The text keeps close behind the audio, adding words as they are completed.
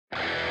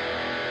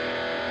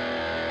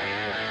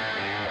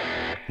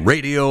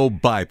Radio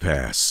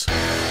Bypass,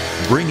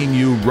 bringing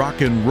you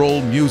rock and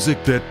roll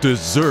music that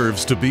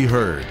deserves to be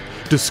heard.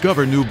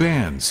 Discover new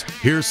bands.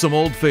 Here's some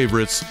old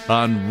favorites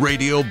on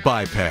Radio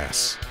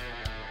Bypass.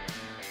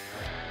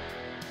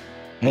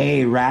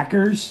 Hey,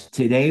 rockers.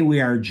 Today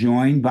we are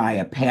joined by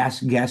a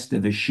past guest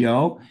of the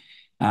show,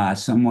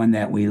 someone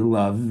that we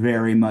love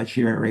very much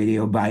here at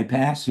Radio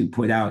Bypass, who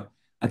put out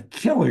a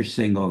killer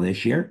single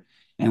this year.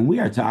 And we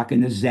are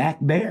talking to Zach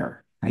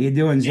Bair. How you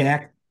doing,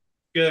 Zach?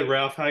 Good,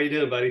 Ralph. How you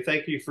doing, buddy?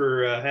 Thank you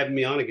for having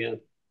me on again.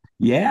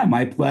 Yeah,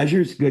 my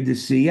pleasure. It's good to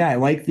see you. I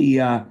like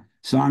the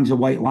Songs of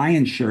White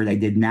Lion shirt. I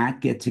did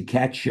not get to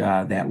catch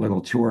that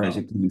little tour as Oh,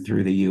 it came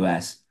through the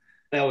U.S.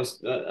 that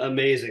was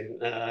amazing.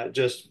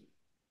 Just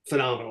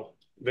phenomenal.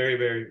 Very,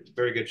 very,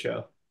 very good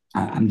show.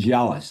 I'm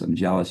jealous. I'm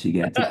jealous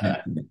you got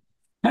to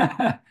catch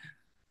it.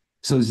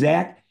 So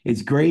Zach,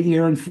 it's great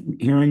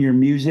hearing your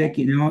music.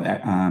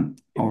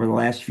 Over the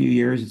last few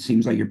years, it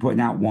seems like you're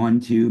putting out one,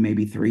 two,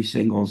 maybe three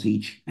singles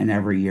each and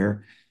every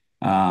year,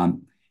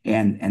 and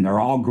they're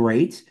all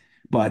great.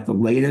 But the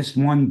latest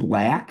one,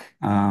 Black,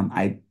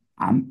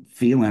 I'm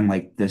feeling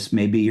like this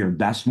may be your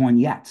best one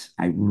yet.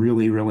 I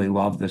really, really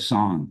love the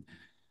song.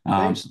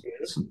 Thanks, So,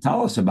 man. so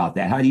tell us about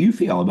that. How do you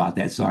feel about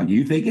that song? Do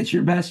you think it's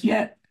your best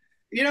yet?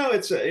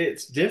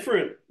 It's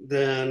different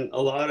than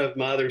a lot of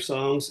my other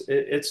songs.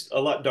 It's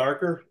a lot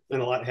darker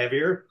and a lot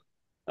heavier.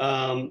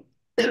 Um,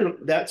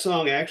 that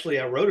song, actually,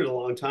 I wrote it a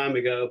long time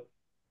ago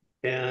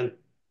and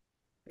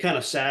kind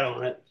of sat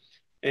on it.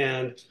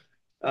 And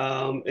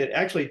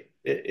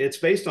it's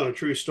based on a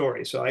true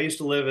story. So I used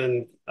to live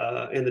in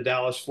the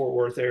Dallas Fort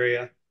Worth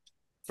area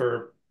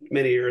for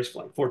many years,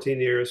 like 14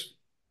 years.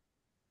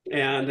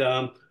 And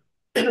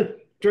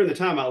during the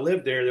time I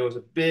lived there, there was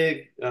a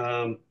big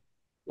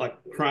like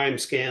crime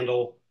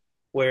scandal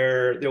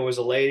where there was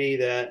a lady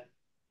that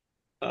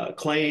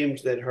claimed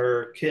that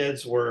her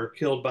kids were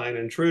killed by an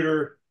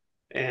intruder,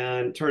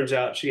 and turns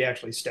out she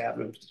actually stabbed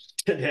him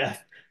to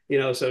death.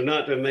 So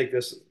not to make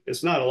this,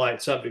 it's not a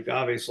light subject,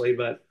 obviously,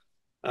 but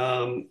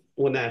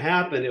when that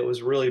happened, it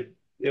was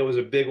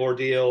a big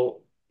ordeal,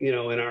 in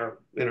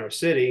our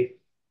city,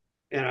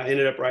 and I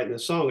ended up writing a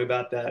song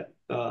about that.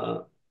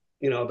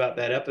 About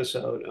that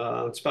episode.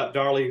 It's about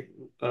Darlie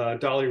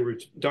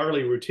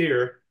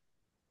Routier,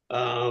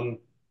 um,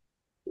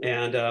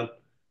 and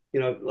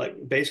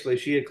like basically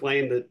she had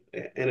claimed that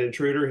an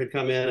intruder had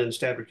come in and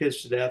stabbed her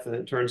kids to death, and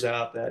it turns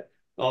out that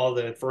all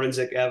the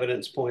forensic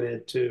evidence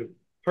pointed to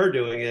her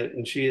doing it,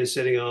 and she is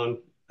sitting on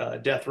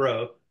death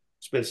row.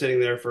 It's been sitting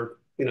there for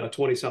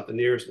 20 something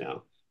years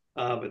now.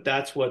 But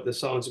that's what the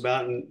song's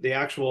about, and the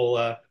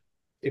actual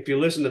if you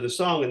listen to the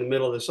song, in the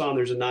middle of the song,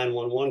 there's a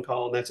 911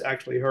 call, and that's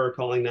actually her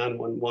calling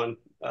 911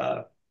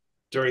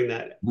 during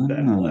that whole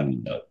Mm,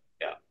 episode.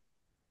 Yeah,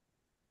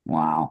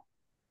 wow.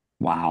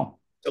 Wow.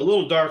 a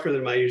little darker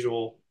than my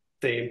usual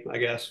theme, I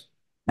guess.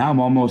 Now I'm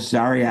almost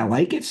sorry I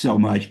like it so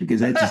much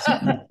because that's a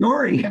sad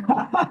story.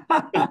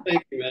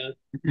 Thank you,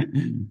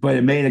 man. But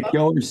it made a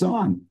killer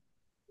song.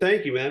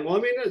 Thank you, man. Well,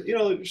 I mean,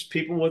 there's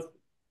people with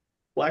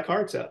black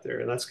hearts out there,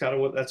 and that's kind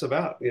of what that's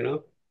about.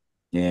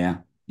 Yeah,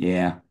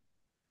 yeah,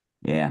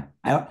 yeah.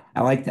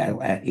 I like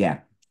that. Yeah.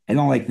 I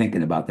don't like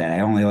thinking about that.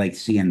 I only like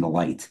seeing the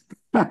light.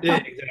 Yeah,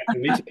 exactly.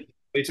 Me too.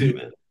 Me too,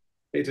 man.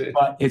 Me too.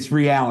 But it's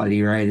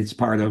reality, right? It's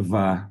part of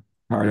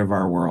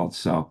our world.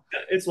 So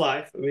It's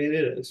life. I mean,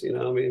 it is.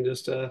 I mean,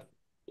 just the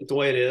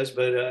way it is.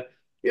 But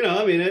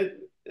I mean,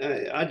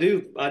 I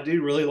do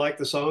really like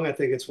the song. I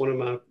think it's one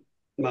of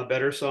my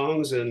better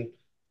songs. And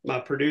my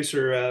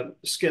producer,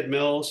 Skid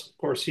Mills, of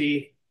course,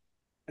 he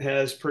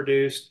has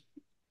produced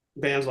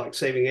bands like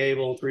Saving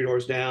Abel, Three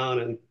Doors Down,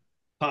 and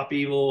Pop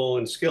Evil,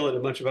 and Skillet, and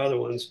a bunch of other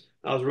ones.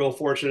 I was real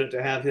fortunate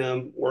to have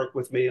him work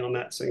with me on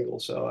that single,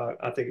 so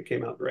I think it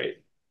came out great.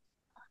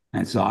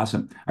 that's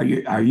awesome. Are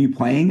you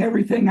playing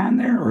everything on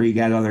there or you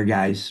got other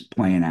guys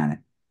playing on it?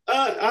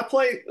 I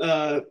play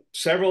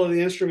several of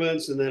the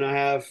instruments, and then I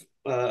have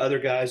other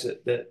guys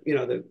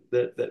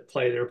that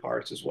play their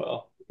parts as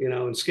well.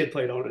 And Skid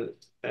played on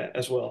it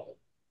as well.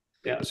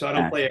 Yeah, so I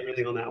don't play Gotcha.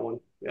 everything on that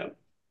one. Yeah.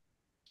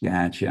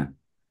 Gotcha.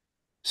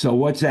 So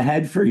what's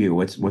ahead for you?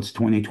 What's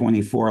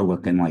 2024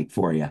 looking like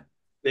for you?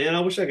 Man,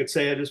 I wish I could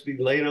say I'd just be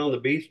laying on the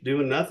beach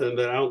doing nothing,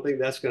 but I don't think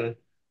that's gonna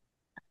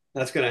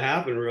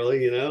happen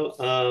really.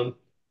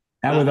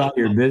 That with I, all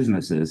your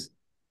businesses.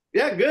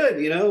 Yeah, good.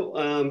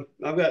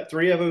 I've got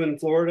three of them in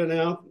Florida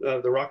now,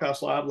 the Rock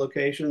House Live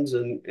locations,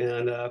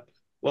 and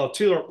well,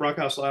 two Rock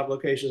House Live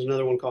locations,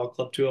 another one called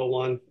Club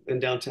 201 in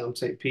downtown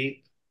St.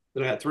 Pete.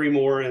 Then I got three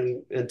more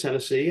in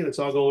Tennessee, and it's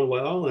all going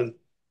well. And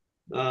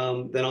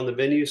then on the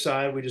venue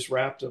side, we just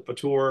wrapped up a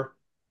tour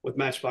with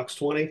Matchbox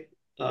 20,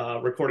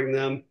 recording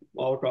them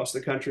all across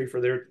the country for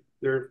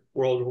their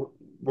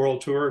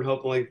world tour, and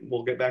hopefully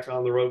we'll get back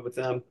on the road with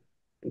them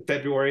in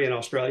February in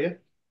Australia.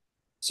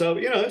 So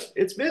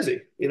it's busy.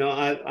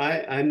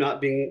 I'm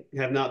not being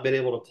have not been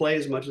able to play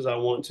as much as I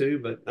want to,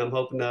 but I'm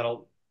hoping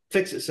that'll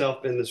fix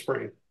itself in the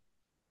spring.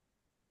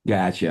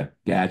 Gotcha.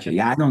 Gotcha.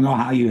 Yeah, I don't know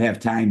how you have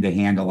time to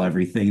handle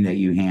everything that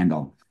you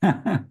handle.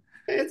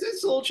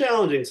 It's a little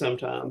challenging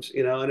sometimes,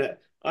 and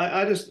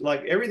I just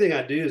like everything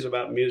I do is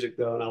about music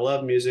though, and I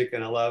love music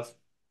and I love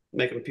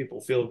making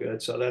people feel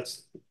good. So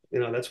that's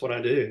that's what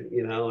I do,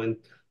 and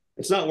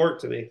it's not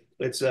work to me.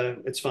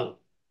 It's fun.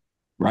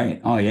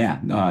 Right. Oh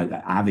yeah.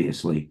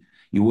 Obviously,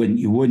 you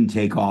wouldn't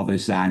take all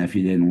this on if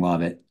you didn't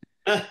love it.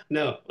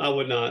 No, I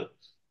would not.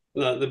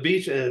 The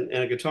beach and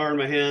a guitar in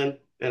my hand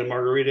and a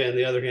margarita in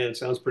the other hand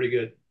sounds pretty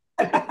good.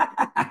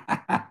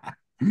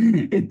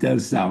 It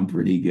does sound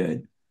pretty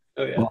good.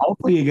 Oh yeah. Well,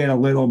 hopefully you get a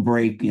little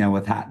break,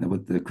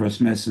 with the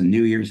Christmas and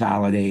New Year's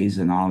holidays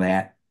and all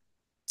that.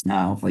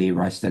 Hopefully you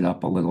rested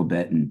up a little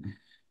bit and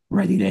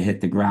ready to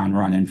hit the ground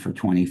running for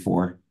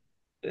 24.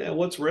 Yeah,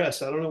 what's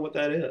rest? I don't know what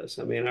that is.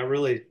 I mean, I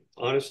really,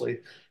 honestly,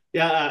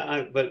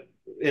 yeah. But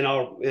in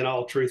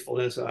all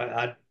truthfulness,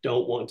 I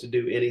don't want to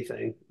do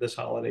anything this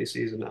holiday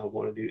season. I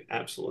want to do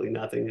absolutely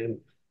nothing and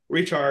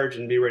recharge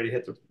and be ready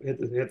to hit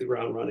the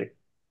ground running.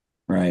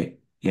 Right.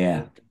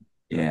 Yeah.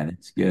 Yeah. Yeah,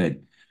 that's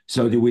good.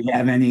 So do we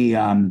have any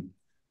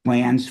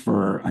plans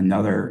for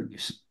another,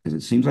 because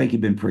it seems like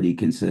you've been pretty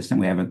consistent.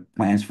 We have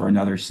plans for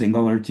another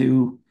single or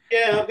two?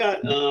 Yeah,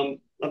 Uh,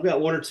 I've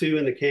got one or two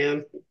in the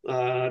can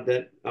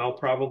that I'll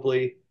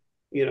probably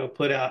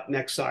put out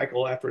next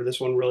cycle after this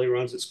one really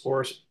runs its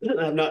course.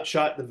 I've not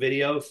shot the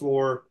video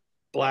for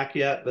Black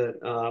yet, but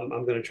I'm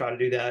going to try to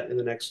do that in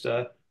the next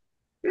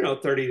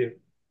 30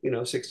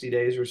 to 60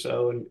 days or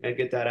so and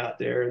get that out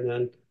there. And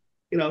then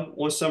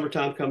once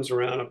summertime comes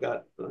around, I've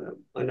got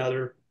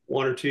another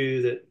one or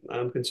two that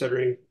I'm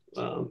considering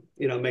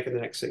making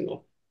the next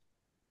single.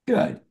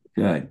 Good,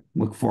 good.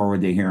 Look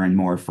forward to hearing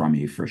more from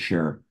you for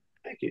sure.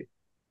 Thank you.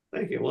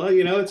 Thank you. Well,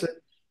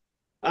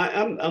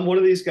 I'm one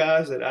of these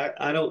guys that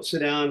I don't sit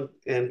down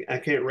and I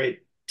can't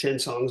rate 10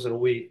 songs in a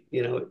week.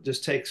 It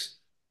just takes,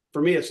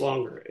 for me, it's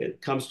longer.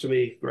 It comes to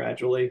me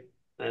gradually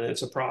and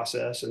it's a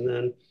process. And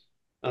then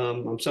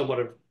I'm somewhat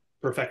of a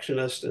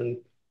perfectionist. And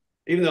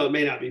even though it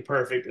may not be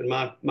perfect in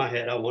my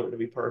head, I want it to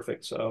be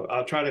perfect. So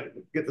I'll try to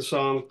get the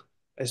song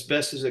as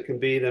best as it can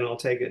be. Then I'll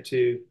take it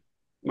to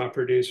my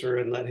producer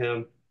and let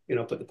him,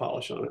 put the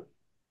polish on it.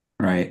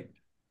 Right.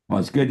 Well,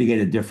 it's good to get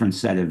a different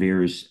set of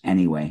ears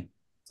anyway.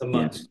 It's a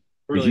Yeah. must.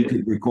 Because Really you is.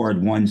 could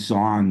record one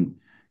song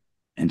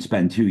and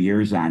spend 2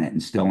 years on it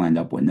and still end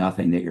up with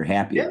nothing that you're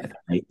happy Yeah. with,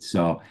 right?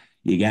 So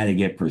you got to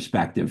get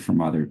perspective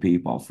from other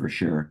people for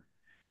sure.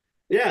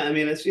 Yeah, I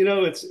mean it's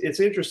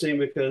interesting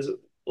because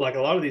like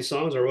a lot of these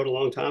songs I wrote a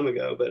long time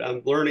ago, but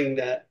I'm learning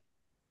that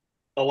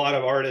a lot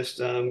of artists,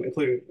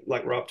 including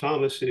like Rob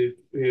Thomas, who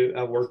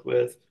I've worked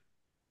with,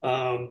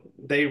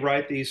 they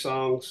write these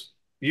songs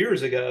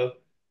years ago,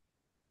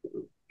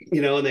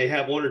 and they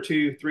have one or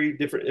two, three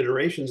different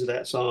iterations of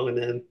that song, and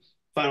then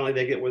finally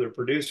they get with a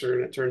producer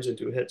and it turns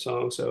into a hit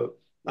song. So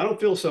I don't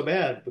feel so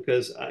bad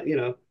because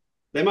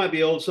they might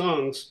be old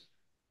songs,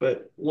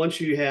 but once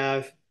you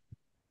have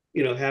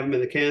them in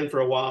the can for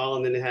a while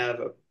and then have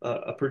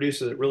a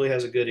producer that really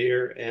has a good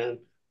ear and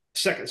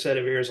second set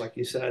of ears, like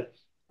you said,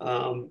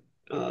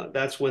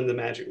 that's when the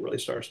magic really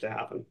starts to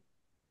happen.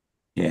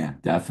 Yeah,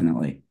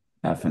 definitely.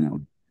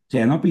 Definitely. So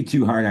yeah, don't be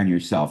too hard on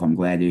yourself. I'm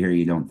glad to hear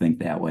you don't think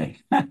that way.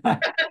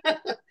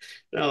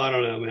 No, I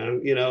don't know,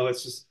 man.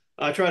 It's just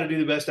I try to do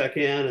the best I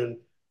can, and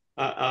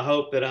I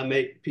hope that I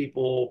make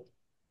people,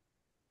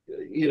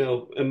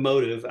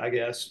 emotive, I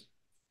guess,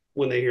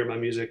 when they hear my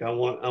music. I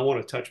want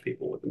to touch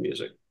people with the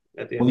music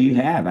at the end Well, of the you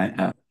day. have.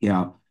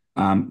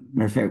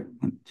 Matter of fact,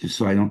 just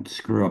so I don't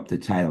screw up the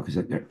title,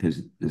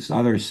 because this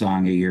other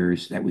song of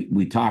yours that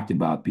we talked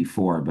about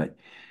before, but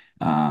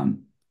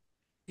um,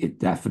 it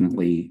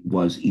definitely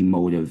was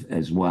emotive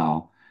as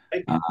well.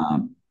 Thank you.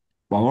 Um,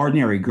 well,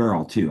 Ordinary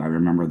Girl too. I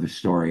remember the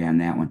story on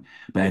that one,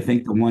 but I Yeah.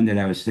 think the one that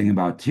I was thinking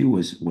about too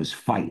was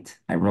Fight.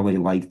 I really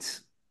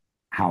liked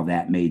how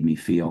that made me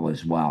feel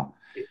as well.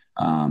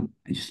 I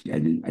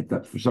didn't, I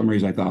thought for some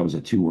reason I thought it was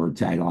a two-word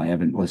title. I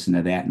haven't listened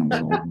to that in a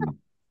little while.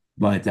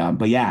 But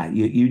yeah,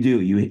 you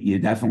do. You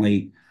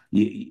definitely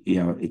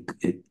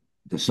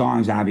the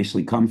songs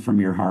obviously come from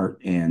your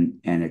heart and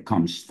it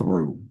comes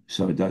through.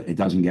 So it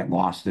doesn't get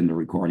lost in the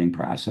recording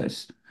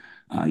process.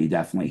 You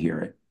definitely hear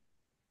it.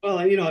 Well,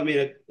 I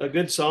mean, a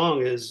good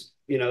song is,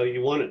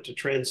 you want it to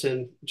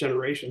transcend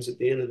generations at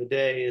the end of the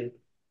day. And,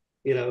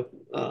 you know,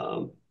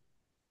 um,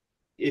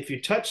 if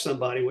you touch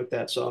somebody with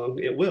that song,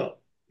 it will,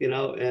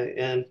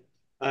 and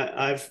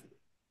I've,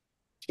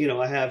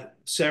 I have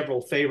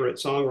several favorite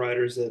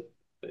songwriters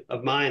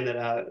of mine that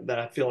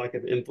I feel like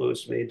have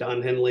influenced me.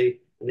 Don Henley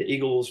and the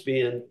Eagles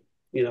being,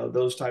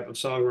 those type of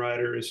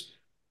songwriters.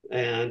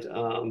 And,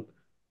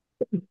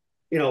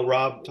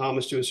 Rob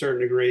Thomas to a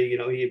certain degree,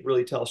 he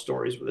really tells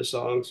stories with his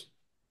songs.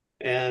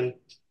 And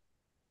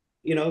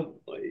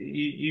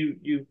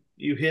you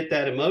hit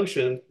that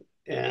emotion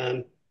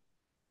and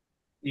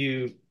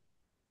you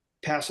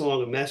pass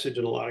along a message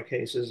in a lot of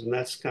cases, and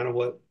that's kind of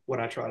what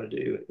I try to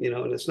do.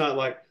 And it's not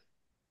like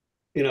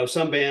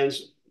some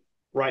bands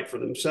write for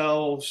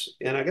themselves,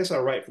 and I guess I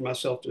write for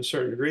myself to a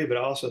certain degree, but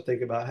I also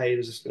think about, hey,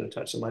 is this going to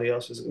touch somebody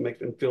else? Is it going to make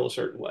them feel a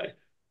certain way?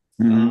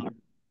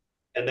 Mhm.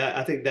 And that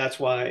I think that's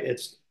why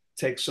it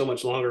takes so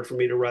much longer for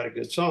me to write a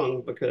good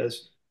song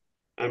because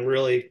I'm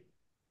really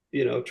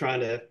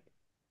trying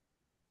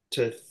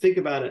to think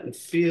about it and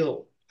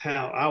feel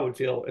how I would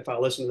feel if I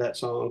listened to that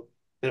song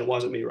and it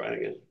wasn't me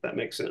writing it. If that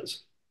makes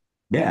sense.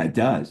 Yeah, it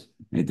does.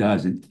 It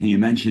does. And you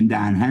mentioned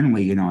Don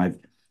Henley.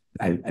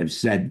 I've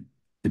said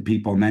to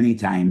people many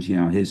times,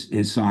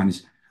 his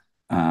songs,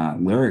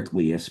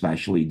 lyrically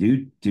especially,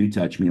 do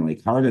touch me.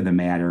 Like Heart of the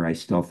Matter, I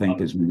still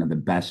think is one of the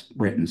best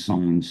written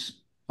songs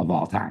of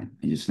all time.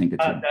 I just think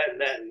it's a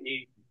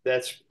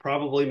That's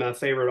probably my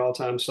favorite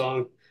all-time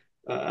song.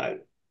 Uh,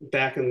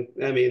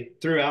 I mean,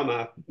 throughout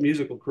my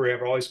musical career,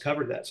 I've always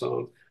covered that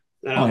song,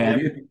 and oh, I'll have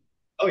never, you?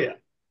 oh yeah,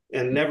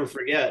 and never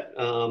forget.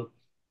 Um,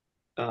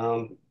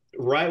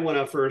 right when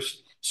I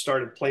first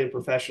started playing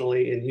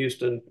professionally in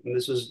Houston, and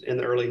this was in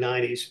the early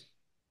 '90s,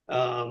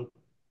 um,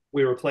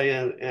 we were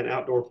playing an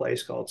outdoor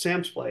place called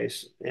Sam's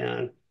Place,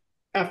 and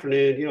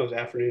afternoon, it was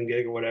afternoon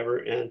gig or whatever,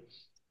 and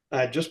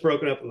I had just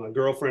broken up with my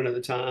girlfriend at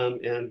the time,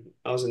 and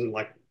I was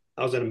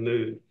in a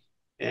mood,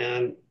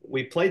 and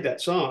we played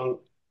that song.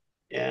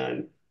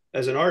 And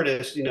as an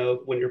artist,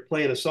 when you're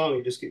playing a song,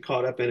 you just get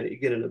caught up in it. You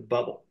get in a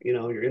bubble,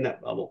 you're in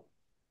that bubble.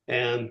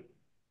 And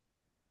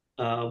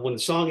when the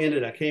song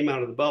ended, I came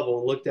out of the bubble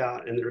and looked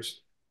out, and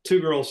there's two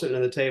girls sitting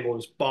at the table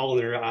just bawling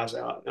their eyes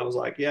out. And I was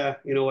like, yeah,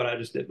 you know what? I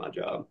just did my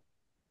job.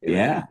 You know,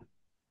 Yeah.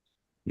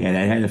 Yeah,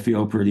 that had to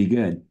feel pretty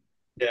good.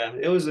 yeah,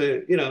 it was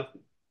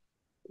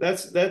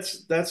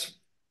that's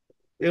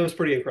it was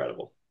pretty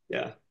incredible.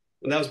 Yeah.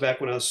 And that was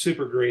back when I was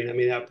super green. I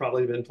mean, I've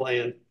probably been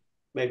playing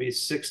maybe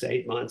 6 to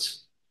 8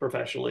 months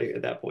professionally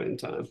at that point in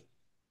time.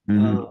 Uh,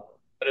 Mhm.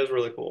 but it was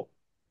really cool.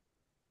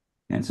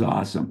 That's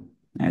awesome.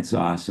 That's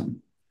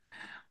awesome.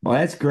 Well,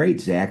 that's great,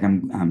 Zach.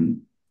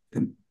 I'm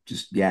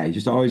just, yeah, I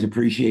just always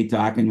appreciate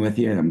talking with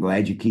you. I'm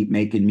glad you keep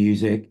making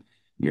music.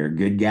 You're a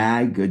good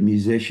guy, good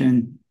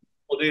musician.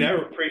 Well, dude, I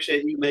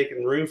appreciate you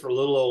making room for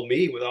little old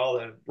me with all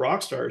the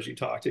rock stars you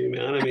talk to,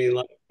 man. I mean,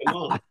 like, come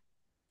on.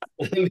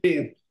 I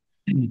mean,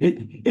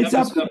 It's that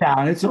was up and so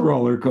down. It's a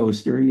roller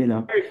coaster.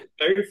 very,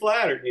 very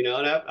flattered, and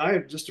I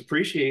just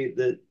appreciate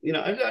that,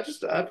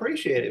 I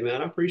appreciate it,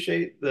 man. I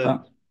appreciate Uh,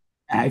 the,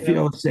 I you know,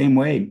 feel the same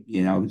way,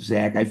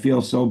 Zach. I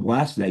feel so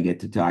blessed that I get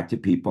to talk to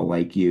people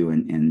like you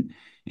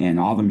and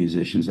all the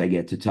musicians I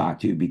get to talk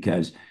to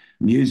because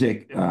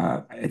music,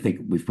 I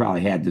think we've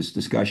probably had this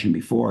discussion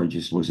before,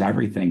 just was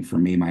everything for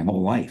me my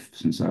whole life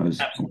since I was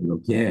a absolutely.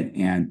 little kid.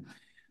 And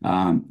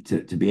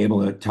to be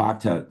able to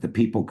talk to the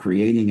people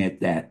creating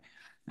it that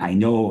I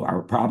know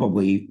are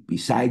probably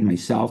beside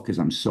myself because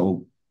I'm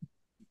so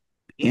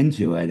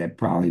into it. I'm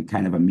probably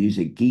kind of a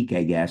music geek,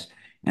 I guess.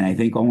 And I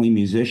think only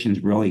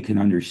musicians really can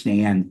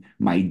understand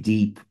my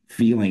deep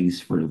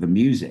feelings for the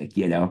music.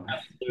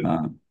 Absolutely.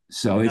 Uh,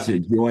 so it's a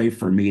joy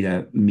for me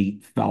to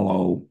meet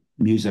fellow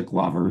music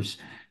lovers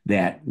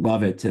that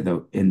love it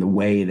in the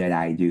way that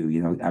I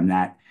do. I'm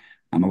not,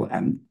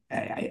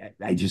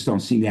 I just don't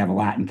seem to have a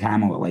lot in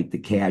common with like the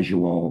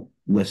casual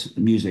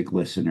music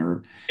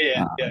listener.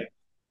 Yeah, Uh, yeah,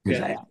 because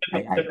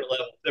yeah. Different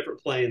level,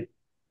 different plane.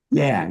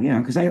 yeah,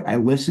 because I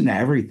listen to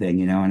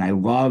everything, and I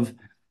love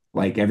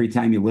like every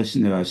time you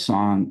listen to a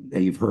song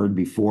that you've heard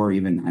before,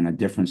 even on a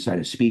different set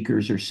of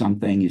speakers or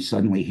something, you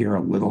suddenly hear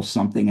a little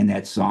something in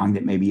that song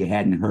that maybe you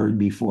hadn't heard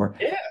before.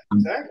 Yeah, I'm,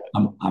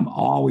 exactly. I'm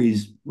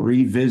always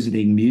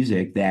revisiting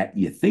music that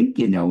you think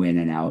you know in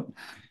and out,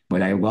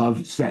 but I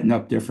love setting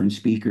up different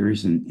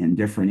speakers and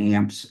different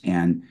amps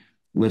and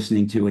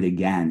listening to it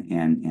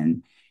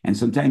again. And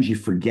sometimes you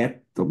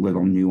forget the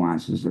little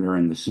nuances that are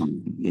in the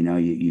song.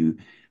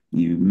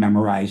 You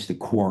memorize the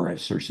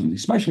chorus or something,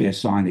 especially a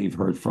song that you've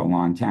heard for a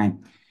long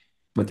time.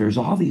 But there's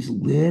all these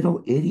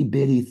little itty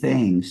bitty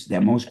things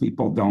that most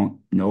people don't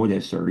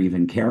notice or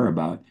even care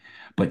about.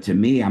 But to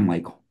me, I'm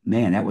like,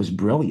 man, that was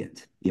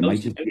brilliant. You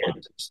might just hear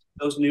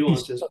Those it.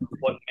 nuances are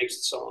what makes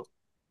the song.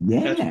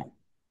 That's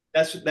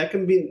Yeah, that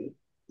can be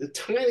the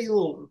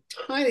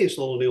tiniest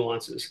little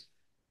nuances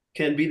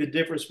can be the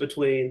difference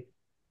between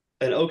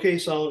an okay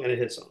song and a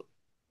hit song.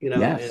 And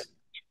yes,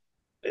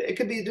 it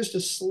could be just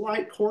a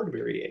slight chord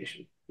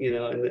variation.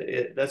 And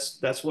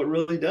that's what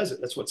really does it.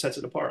 That's what sets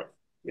it apart.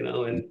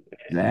 And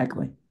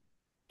exactly.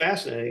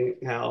 fascinating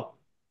how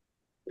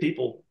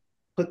people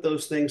put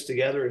those things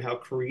together and how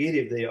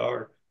creative they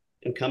are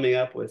in coming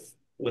up with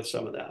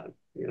some of that.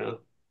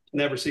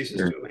 Never ceases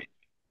Sure. to amaze.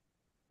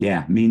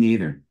 Yeah, me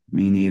neither.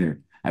 Me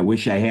neither. I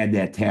wish I had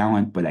that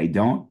talent, but I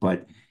don't.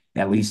 But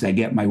at least I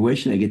get my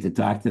wish and I get to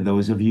talk to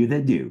those of you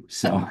that do.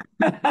 So,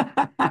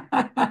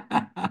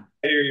 I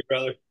hear you,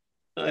 brother.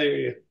 I hear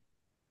you.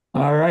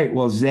 all right.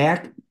 Well,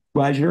 Zach,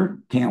 pleasure.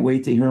 Can't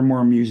wait to hear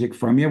more music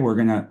from you. We're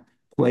going to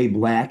play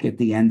Black at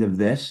the end of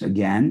this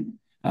again,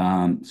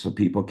 so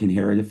people can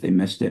hear it if they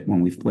missed it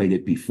when we've played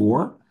it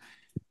before.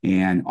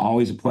 And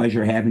always a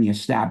pleasure having you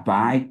stop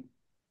by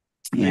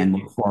and Thank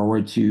you. look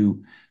forward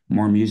to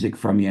more music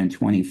from you in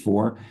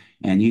 24.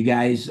 And you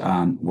guys,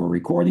 we're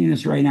recording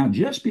this right now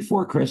just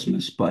before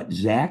Christmas, but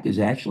Zach is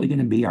actually going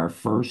to be our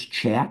first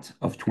chat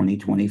of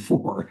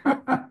 2024.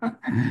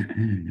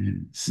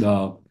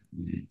 So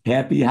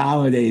happy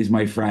holidays,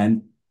 my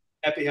friend.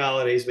 Happy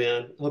holidays,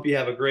 man. Hope you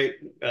have a great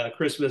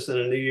Christmas and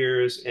a New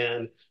Year's,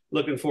 and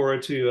looking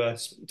forward to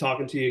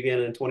talking to you again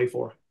in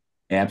 24.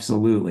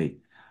 Absolutely.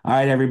 All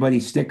right, everybody,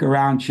 stick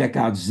around. Check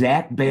out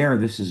Zach Bair.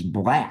 This is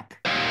Black.